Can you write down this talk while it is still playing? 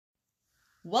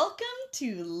Welcome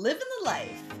to Living the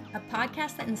Life, a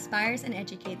podcast that inspires and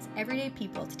educates everyday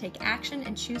people to take action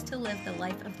and choose to live the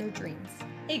life of their dreams.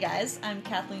 Hey guys, I'm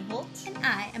Kathleen Holt. And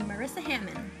I am Marissa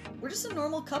Hammond. We're just a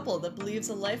normal couple that believes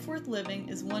a life worth living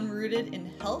is one rooted in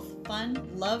health, fun,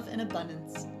 love, and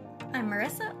abundance. I'm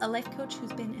Marissa, a life coach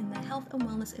who's been in the health and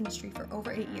wellness industry for over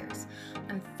 8 years.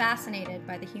 I'm fascinated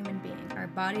by the human being, our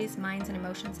bodies, minds, and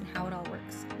emotions, and how it all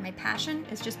works. My passion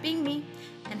is just being me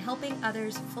and helping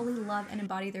others fully love and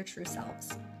embody their true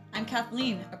selves. I'm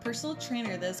Kathleen, a personal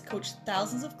trainer that has coached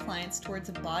thousands of clients towards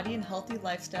a body and healthy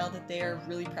lifestyle that they are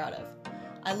really proud of.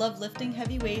 I love lifting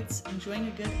heavy weights, enjoying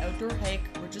a good outdoor hike,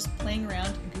 or just playing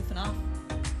around and goofing off.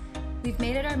 We've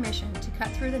made it our mission to cut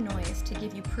through the noise to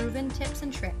give you proven tips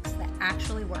and tricks that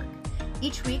actually work.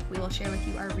 Each week, we will share with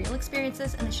you our real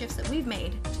experiences and the shifts that we've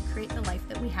made to create the life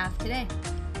that we have today.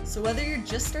 So whether you're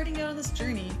just starting out on this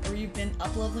journey or you've been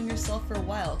up-leveling yourself for a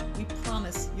while, we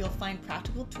promise you'll find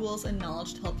practical tools and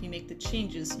knowledge to help you make the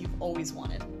changes you've always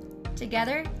wanted.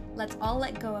 Together, let's all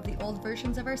let go of the old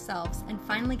versions of ourselves and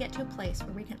finally get to a place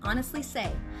where we can honestly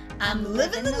say, I'm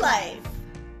living the life!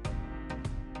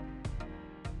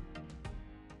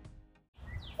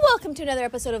 Welcome to another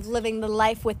episode of Living the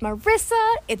Life with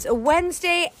Marissa. It's a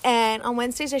Wednesday, and on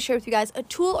Wednesdays I share with you guys a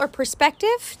tool or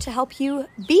perspective to help you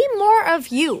be more of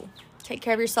you. Take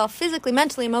care of yourself physically,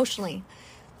 mentally, emotionally.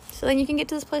 So then you can get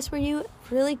to this place where you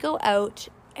really go out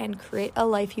and create a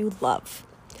life you love.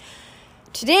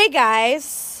 Today,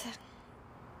 guys,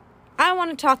 I want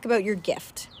to talk about your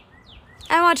gift.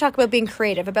 I want to talk about being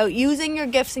creative, about using your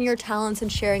gifts and your talents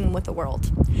and sharing them with the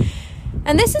world.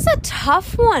 And this is a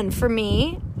tough one for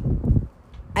me.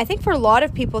 I think for a lot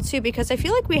of people too, because I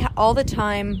feel like we all the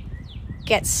time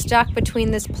get stuck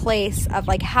between this place of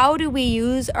like, how do we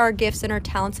use our gifts and our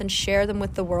talents and share them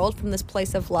with the world from this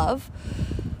place of love,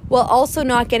 while also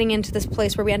not getting into this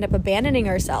place where we end up abandoning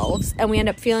ourselves and we end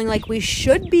up feeling like we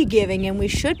should be giving and we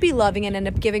should be loving and end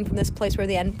up giving from this place where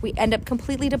we end up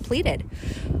completely depleted,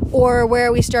 or where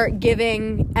we start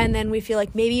giving and then we feel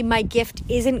like maybe my gift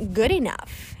isn't good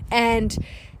enough. And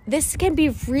this can be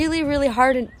really, really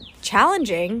hard and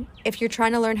challenging if you're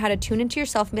trying to learn how to tune into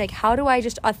yourself and be like, how do I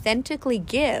just authentically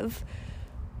give?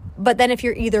 But then if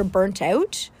you're either burnt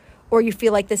out or you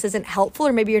feel like this isn't helpful,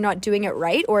 or maybe you're not doing it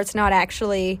right, or it's not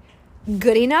actually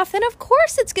good enough, then of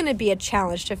course it's going to be a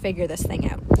challenge to figure this thing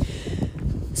out.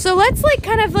 So let's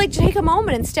take a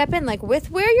moment and step in, like,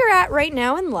 with where you're at right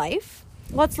now in life.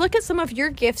 Let's look at some of your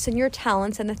gifts and your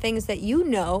talents and the things that you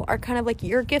know are kind of like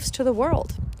your gifts to the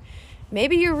world.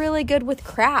 Maybe you're really good with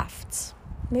crafts.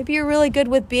 Maybe you're really good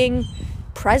with being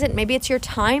present. Maybe it's your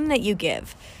time that you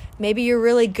give. Maybe you're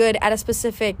really good at a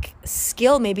specific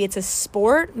skill. Maybe it's a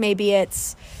sport. Maybe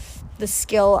it's the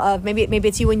skill of, maybe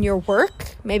it's you in your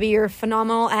work. Maybe you're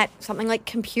phenomenal at something like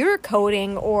computer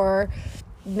coding, or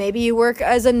maybe you work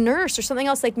as a nurse or something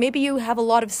else. Like, maybe you have a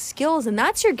lot of skills and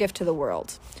that's your gift to the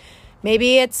world.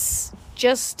 Maybe it's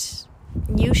just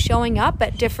you showing up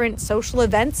at different social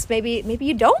events. Maybe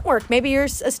you don't work. Maybe you're a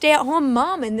stay-at-home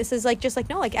mom and this is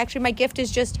actually my gift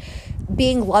is just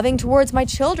being loving towards my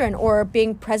children or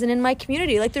being present in my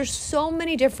community. Like, there's so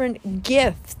many different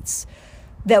gifts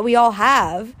that we all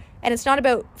have, and it's not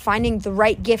about finding the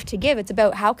right gift to give. It's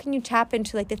about how can you tap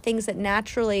into like the things that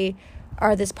naturally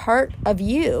are this part of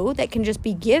you that can just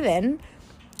be given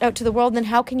out to the world, and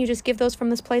then how can you just give those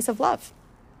from this place of love?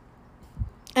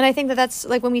 And I think that's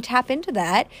like, when we tap into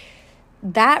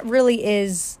that really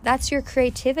is, that's your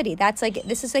creativity. That's like,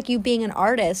 this is like you being an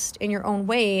artist in your own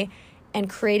way and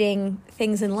creating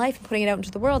things in life and putting it out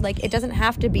into the world. Like, it doesn't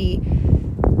have to be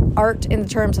art in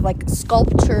terms of like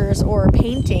sculptures or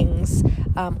paintings,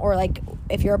 or like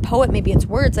if you're a poet, maybe it's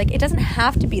words. Like, it doesn't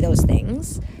have to be those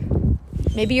things.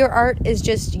 Maybe your art is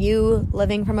just you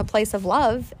living from a place of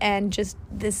love and just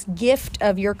this gift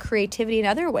of your creativity in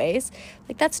other ways.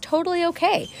 Like, that's totally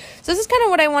okay. So this is kind of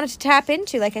what I wanted to tap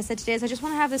into. Like I said today, is I just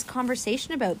want to have this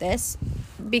conversation about this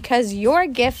because your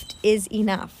gift is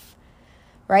enough,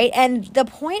 right? And the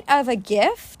point of a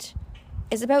gift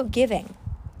is about giving.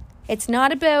 It's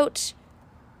not about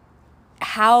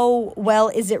how well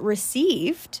is it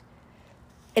received.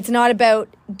 It's not about,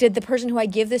 did the person who I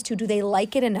give this to, do they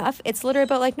like it enough? It's literally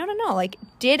about like, no. Like,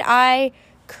 did I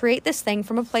create this thing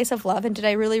from a place of love? And did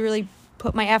I really, really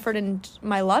put my effort and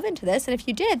my love into this? And if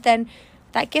you did, then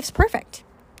that gift's perfect.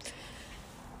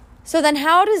 So then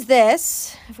how does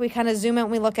this, if we kind of zoom out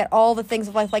and we look at all the things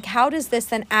of life, like how does this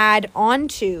then add on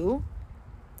to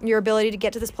your ability to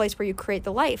get to this place where you create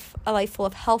a life full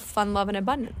of health, fun, love, and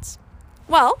abundance?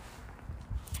 Well,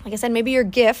 like I said, maybe your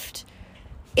gift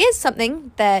is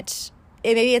something that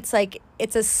maybe it's like,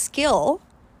 it's a skill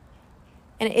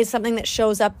and it is something that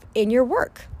shows up in your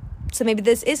work. So maybe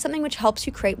this is something which helps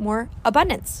you create more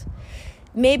abundance.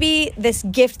 Maybe this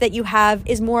gift that you have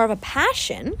is more of a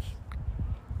passion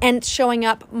and showing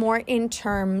up more in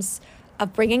terms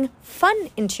of bringing fun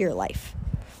into your life.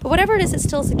 But whatever it is, it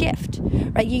still is a gift,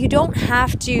 right? You don't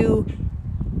have to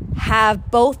have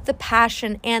both the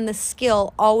passion and the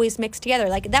skill always mixed together.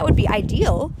 Like, that would be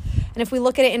ideal. And if we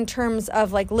look at it in terms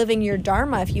of like living your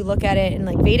dharma, if you look at it in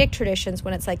like Vedic traditions,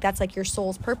 when it's like that's like your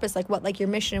soul's purpose, like what like your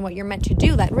mission and what you're meant to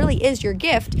do, that really is your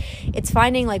gift. It's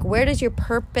finding like where does your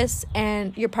purpose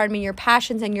and your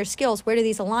passions and your skills, where do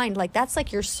these align? Like that's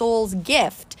like your soul's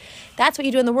gift. That's what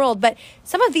you do in the world. But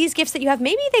some of these gifts that you have,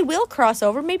 maybe they will cross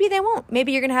over, maybe they won't.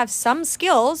 Maybe you're going to have some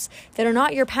skills that are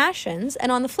not your passions. And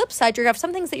on the flip side, you're going to have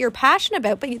some things that you're passionate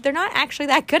about, but they're not actually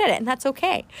that good at it. And that's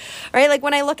okay. Right? Like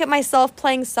when I look at myself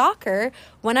playing soccer,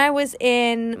 when I was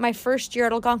in my first year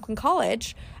at Algonquin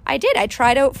College, I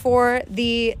tried out for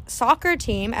the soccer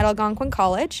team at Algonquin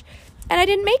College and I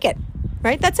didn't make it.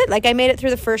 Right? That's it. Like I made it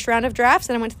through the first round of drafts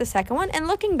and I went to the second one. And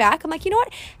looking back, I'm like, you know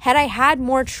what? Had I had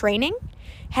more training,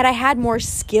 had I had more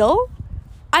skill,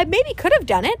 I maybe could have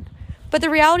done it. But the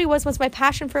reality was my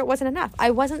passion for it wasn't enough. I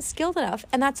wasn't skilled enough,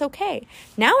 and that's okay.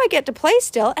 Now I get to play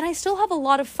still, and I still have a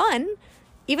lot of fun,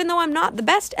 even though I'm not the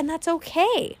best, and that's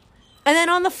okay. And then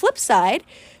on the flip side,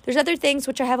 there's other things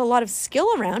which I have a lot of skill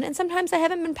around, and sometimes I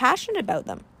haven't been passionate about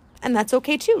them. And that's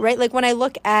okay too, right? Like when I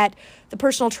look at the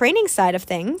personal training side of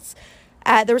things,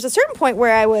 there was a certain point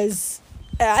where I was,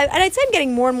 and I'd say I'm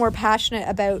getting more and more passionate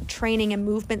about training and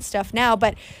movement stuff now,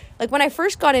 but like when I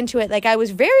first got into it, like I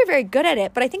was very, very good at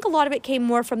it, but I think a lot of it came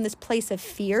more from this place of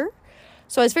fear.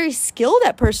 So I was very skilled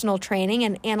at personal training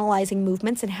and analyzing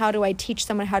movements and how do I teach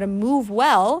someone how to move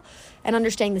well and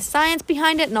understanding the science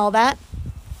behind it and all that.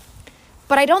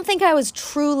 But I don't think I was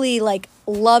truly like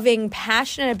loving,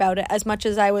 passionate about it as much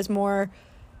as I was more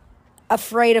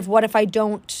afraid of what if I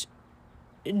don't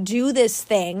do this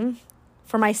thing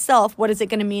for myself, what is it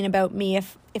going to mean about me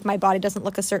if my body doesn't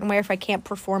look a certain way, or if I can't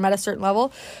perform at a certain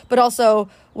level? But also,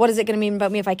 what is it going to mean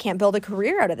about me if I can't build a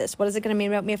career out of this? What is it going to mean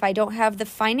about me if I don't have the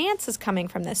finances coming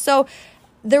from this? So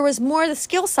there was more the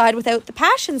skill side without the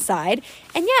passion side.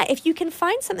 And yeah, if you can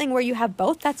find something where you have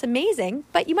both, that's amazing,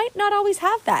 but you might not always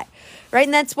have that, right?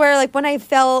 And that's where like when I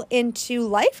fell into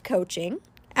life coaching,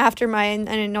 and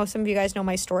I know some of you guys know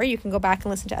my story, you can go back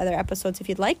and listen to other episodes if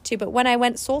you'd like to, but when I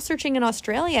went soul searching in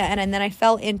Australia and then I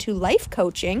fell into life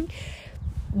coaching,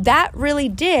 that really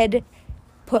did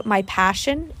put my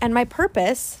passion and my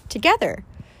purpose together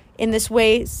in this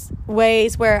ways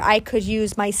where I could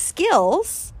use my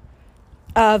skills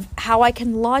of how I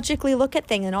can logically look at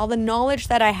things and all the knowledge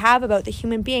that I have about the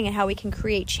human being and how we can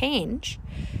create change.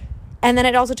 And then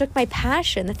it also took my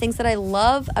passion, the things that I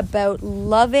love about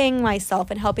loving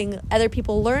myself and helping other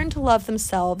people learn to love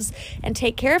themselves and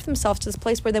take care of themselves to this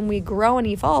place where then we grow and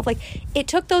evolve. Like it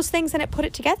took those things and it put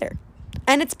it together.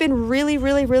 And it's been really,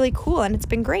 really, really cool. And it's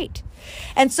been great.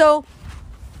 And so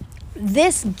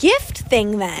this gift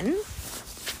thing then,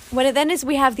 when it then is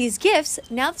we have these gifts,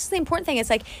 now this is the important thing.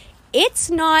 It's like, it's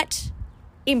not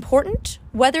important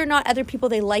whether or not other people,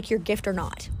 they like your gift or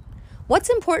not. What's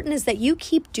important is that you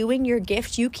keep doing your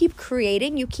gift, you keep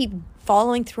creating, you keep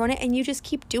following through on it, and you just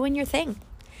keep doing your thing.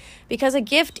 Because a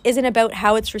gift isn't about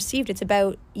how it's received, it's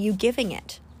about you giving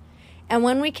it. And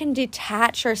when we can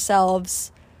detach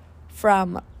ourselves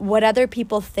from what other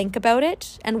people think about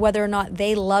it and whether or not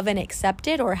they love and accept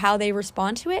it or how they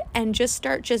respond to it, and just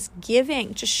start just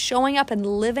giving, just showing up and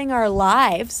living our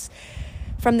lives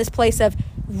from this place of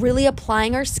really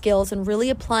applying our skills and really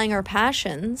applying our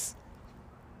passions,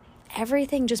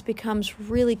 everything just becomes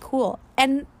really cool.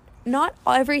 And not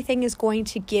everything is going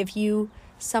to give you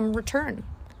some return.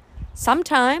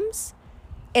 Sometimes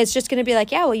it's just going to be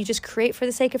like, yeah, well, you just create for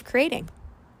the sake of creating.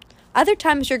 Other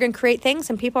times you're going to create things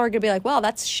and people are going to be like, well,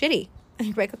 that's shitty. And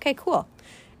you're like, okay, cool.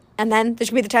 And then there's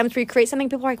going to be the times where you create something,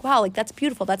 people are like, wow, like that's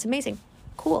beautiful. That's amazing.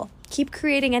 Cool. Keep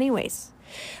creating anyways.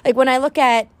 Like when I look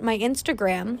at my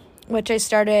Instagram, which I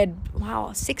started,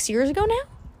 6 years ago now.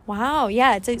 Wow,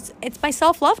 yeah, it's my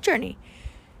self-love journey.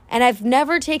 And I've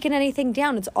never taken anything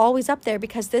down. It's always up there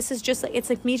because this is just, it's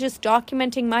like me just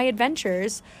documenting my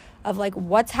adventures of like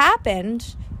what's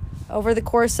happened over the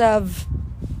course of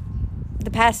the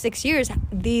past 6 years,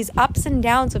 these ups and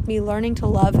downs of me learning to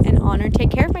love and honor and take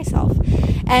care of myself.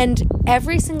 And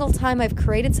every single time I've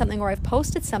created something or I've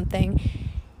posted something,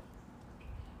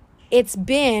 it's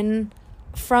been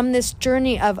from this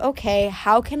journey of, okay,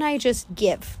 how can I just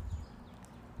give?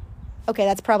 Okay,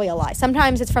 that's probably a lie.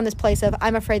 Sometimes it's from this place of,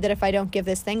 I'm afraid that if I don't give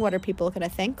this thing, what are people going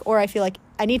to think? Or I feel like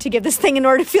I need to give this thing in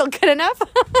order to feel good enough.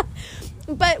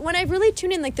 But when I really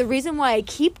tune in, like the reason why I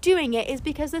keep doing it is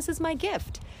because this is my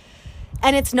gift.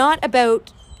 And it's not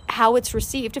about how it's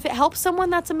received. If it helps someone,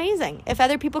 that's amazing. If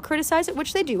other people criticize it,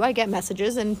 which they do, I get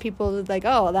messages and people are like,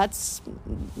 oh, that's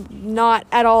not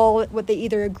at all what they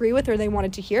either agree with or they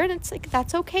wanted to hear. And it's like,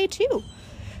 that's okay too.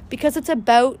 Because it's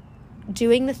about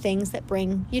doing the things that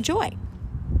bring you joy.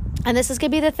 And this is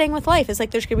going to be the thing with life. It's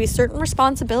like there's going to be certain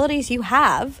responsibilities you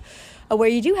have where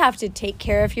you do have to take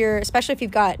care of especially if you've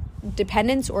got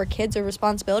dependents or kids or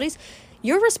responsibilities,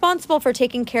 you're responsible for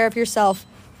taking care of yourself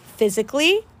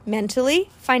physically, mentally,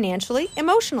 financially,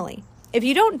 emotionally. If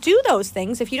you don't do those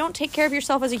things, if you don't take care of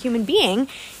yourself as a human being,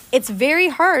 it's very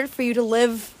hard for you to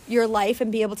live your life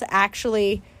and be able to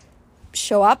actually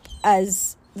show up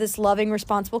as this loving,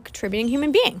 responsible, contributing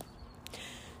human being.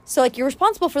 So like you're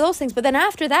responsible for those things, but then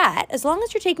after that, as long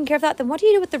as you're taking care of that, then what do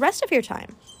you do with the rest of your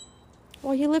time?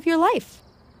 Well, you live your life.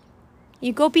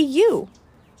 You go be you,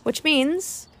 which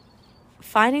means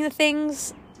finding the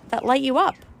things that light you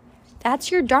up.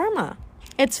 That's your dharma.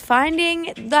 It's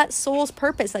finding that soul's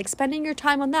purpose, like spending your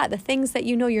time on that, the things that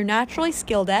you know you're naturally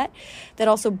skilled at, that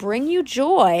also bring you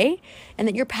joy and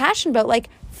that you're passionate about, like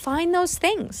find those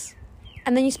things.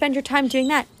 And then you spend your time doing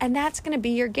that, and that's going to be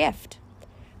your gift.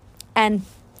 And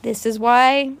this is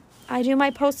why I do my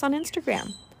posts on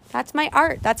Instagram. That's my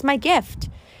art. That's my gift.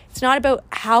 It's not about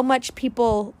how much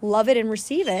people love it and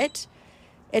receive it.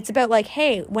 It's about like,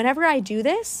 hey, whenever I do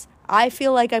this, I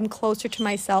feel like I'm closer to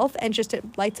myself and just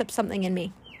it lights up something in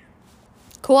me.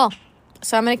 Cool.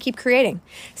 So I'm going to keep creating.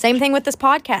 Same thing with this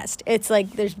podcast. It's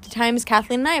like there's times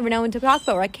Kathleen and I every now and then to talk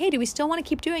about, we're like, hey, do we still want to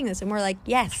keep doing this? And we're like,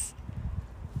 yes.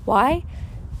 Why?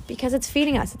 Because it's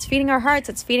feeding us. It's feeding our hearts.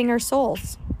 It's feeding our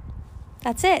souls.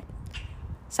 That's it.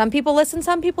 Some people listen,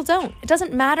 some people don't. It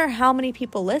doesn't matter how many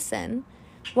people listen.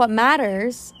 What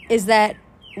matters is that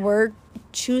we're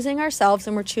choosing ourselves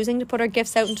and we're choosing to put our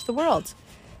gifts out into the world.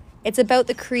 It's about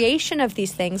the creation of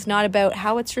these things, not about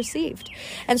how it's received.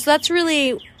 And so that's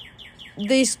really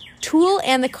this tool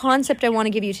and the concept I want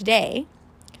to give you today.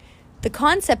 The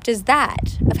concept is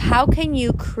that of how can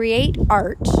you create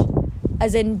art,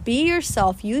 as in be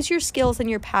yourself, use your skills and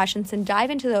your passions and dive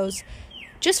into those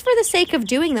just for the sake of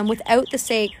doing them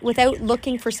without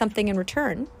looking for something in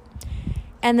return.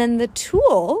 And then the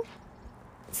tool,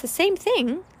 it's the same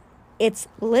thing. It's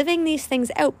living these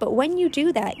things out. But when you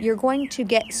do that, you're going to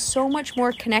get so much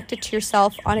more connected to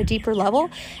yourself on a deeper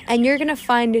level. And you're going to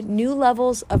find new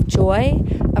levels of joy,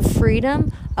 of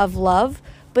freedom, of love,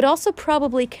 but also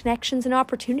probably connections and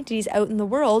opportunities out in the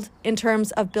world in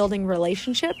terms of building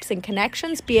relationships and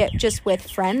connections, be it just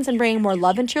with friends and bringing more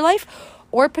love into your life,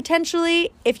 or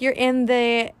potentially if you're in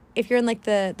like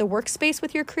the workspace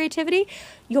with your creativity,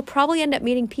 you'll probably end up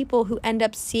meeting people who end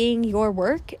up seeing your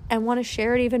work and want to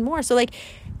share it even more. So like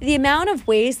the amount of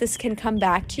ways this can come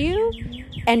back to you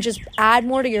and just add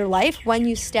more to your life when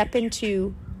you step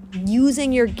into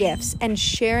using your gifts and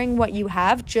sharing what you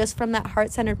have just from that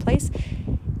heart-centered place,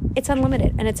 it's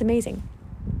unlimited and it's amazing.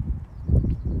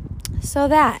 So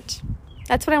that's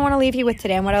what I want to leave you with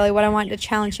today, and what I want to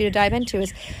challenge you to dive into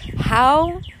is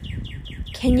how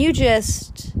can you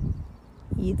just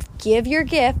give your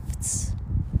gifts,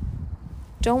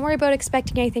 don't worry about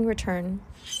expecting anything in return,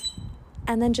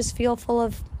 and then just feel full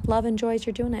of love and joy as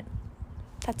you're doing it.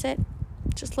 That's it.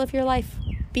 Just live your life.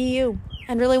 Be you.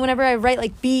 And really, whenever I write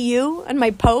like be you in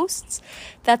my posts,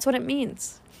 that's what it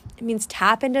means. It means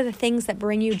tap into the things that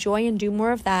bring you joy and do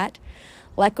more of that.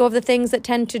 Let go of the things that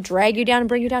tend to drag you down and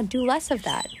bring you down. Do less of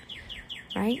that,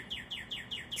 right?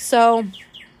 So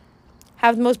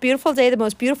have the most beautiful day, the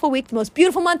most beautiful week, the most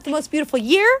beautiful month, the most beautiful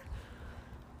year,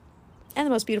 and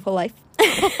the most beautiful life.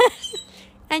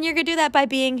 And you're going to do that by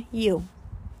being you.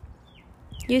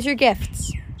 Use your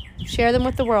gifts. Share them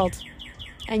with the world.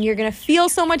 And you're going to feel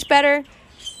so much better,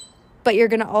 but you're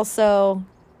going to also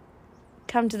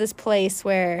come to this place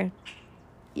where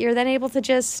you're then able to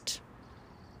just...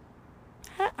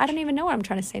 I don't even know what I'm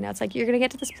trying to say now. It's like you're going to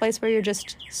get to this place where you're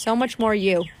just so much more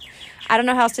you. I don't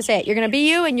know how else to say it. You're going to be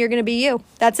you and you're going to be you.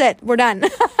 That's it. We're done.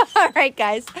 All right,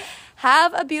 guys.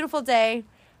 Have a beautiful day.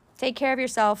 Take care of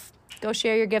yourself. Go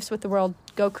share your gifts with the world.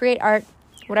 Go create art.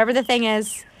 Whatever the thing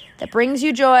is that brings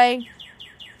you joy,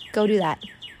 go do that.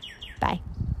 Bye.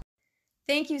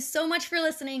 Thank you so much for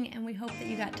listening, and we hope that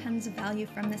you got tons of value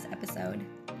from this episode.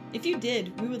 If you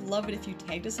did, we would love it if you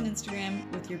tagged us on Instagram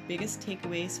with your biggest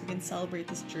takeaways so we can celebrate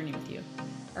this journey with you.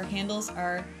 Our handles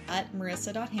are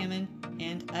 @marissa.hammond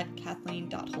and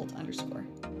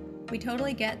 @kathleen.holt_. We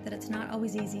totally get that it's not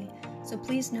always easy, so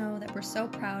please know that we're so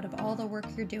proud of all the work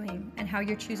you're doing and how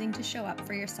you're choosing to show up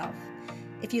for yourself.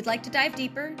 If you'd like to dive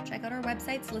deeper, check out our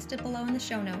websites listed below in the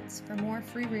show notes for more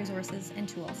free resources and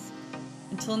tools.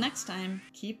 Until next time,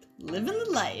 keep living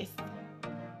the life.